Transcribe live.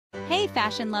Hey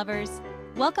fashion lovers!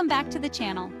 Welcome back to the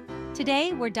channel.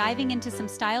 Today we're diving into some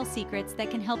style secrets that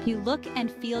can help you look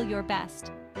and feel your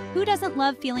best. Who doesn't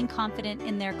love feeling confident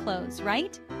in their clothes,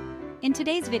 right? In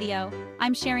today's video,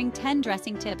 I'm sharing 10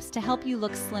 dressing tips to help you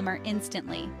look slimmer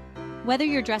instantly. Whether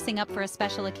you're dressing up for a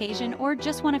special occasion or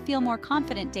just want to feel more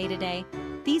confident day to day,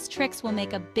 these tricks will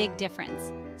make a big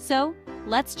difference. So,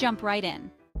 let's jump right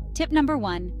in. Tip number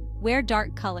 1, wear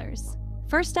dark colors.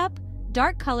 First up,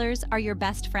 dark colors are your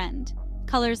best friend.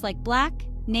 Colors like black,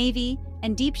 navy,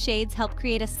 and deep shades help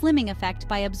create a slimming effect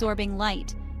by absorbing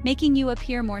light, making you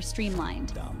appear more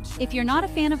streamlined. If you're not a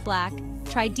fan of black,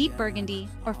 try deep burgundy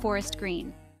or forest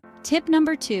green. Tip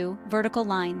number 2, vertical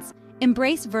lines.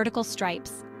 Embrace vertical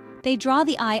stripes. They draw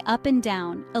the eye up and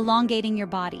down, elongating your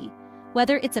body.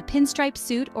 Whether it's a pinstripe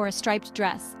suit or a striped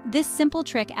dress, this simple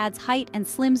trick adds height and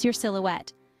slims your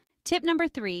silhouette. Tip number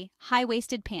 3,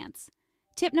 high-waisted pants.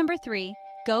 Tip number 3,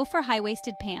 go for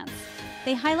high-waisted pants.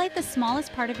 They highlight the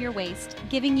smallest part of your waist,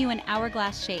 giving you an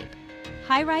hourglass shape.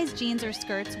 High-rise jeans or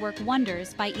skirts work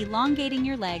wonders by elongating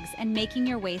your legs and making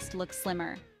your waist look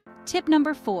slimmer. Tip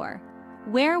number 4,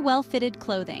 wear well-fitted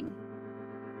clothing.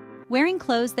 Wearing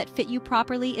clothes that fit you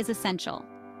properly is essential.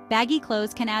 Baggy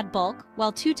clothes can add bulk,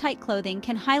 while too tight clothing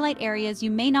can highlight areas you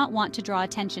may not want to draw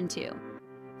attention to.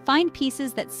 Find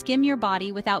pieces that skim your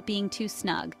body without being too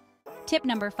snug. Tip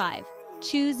number 5,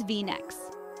 choose V-necks.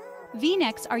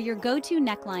 V-necks are your go-to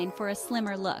neckline for a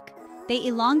slimmer look. They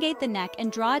elongate the neck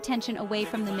and draw attention away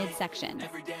from the midsection.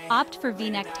 Opt for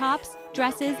V-neck tops,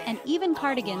 dresses, and even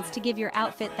cardigans to give your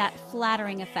outfit that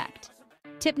flattering effect.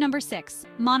 Tip number 6,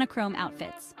 monochrome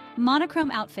outfits.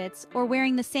 Monochrome outfits, or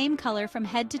wearing the same color from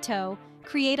head to toe,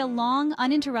 create a long,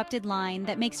 uninterrupted line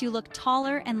that makes you look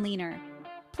taller and leaner.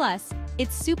 Plus,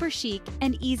 it's super chic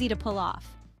and easy to pull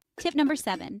off. Tip number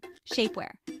 7,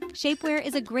 shapewear. Shapewear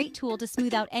is a great tool to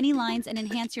smooth out any lines and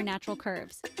enhance your natural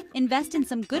curves. Invest in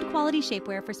some good quality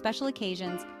shapewear for special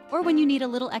occasions or when you need a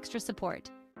little extra support.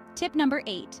 Tip number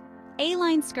 8,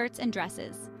 A-line skirts and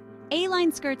dresses.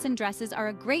 A-line skirts and dresses are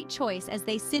a great choice as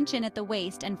they cinch in at the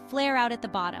waist and flare out at the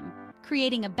bottom,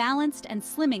 creating a balanced and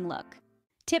slimming look.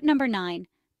 Tip number 9,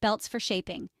 belts for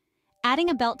shaping. Adding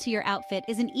a belt to your outfit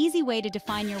is an easy way to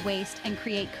define your waist and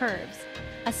create curves.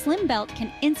 A slim belt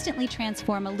can instantly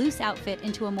transform a loose outfit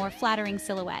into a more flattering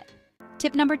silhouette.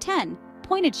 Tip number 10,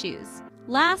 pointed shoes.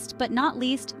 Last but not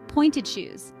least, pointed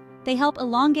shoes. They help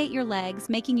elongate your legs,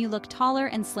 making you look taller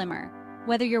and slimmer.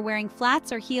 Whether you're wearing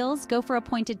flats or heels, go for a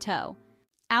pointed toe.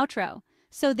 Outro.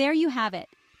 So there you have it,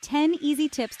 10 easy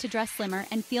tips to dress slimmer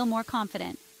and feel more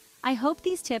confident. I hope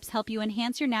these tips help you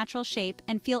enhance your natural shape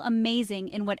and feel amazing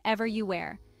in whatever you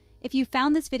wear. If you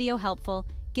found this video helpful,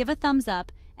 give a thumbs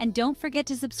up and don't forget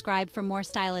to subscribe for more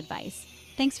style advice.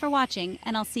 Thanks for watching,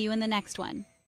 and I'll see you in the next one.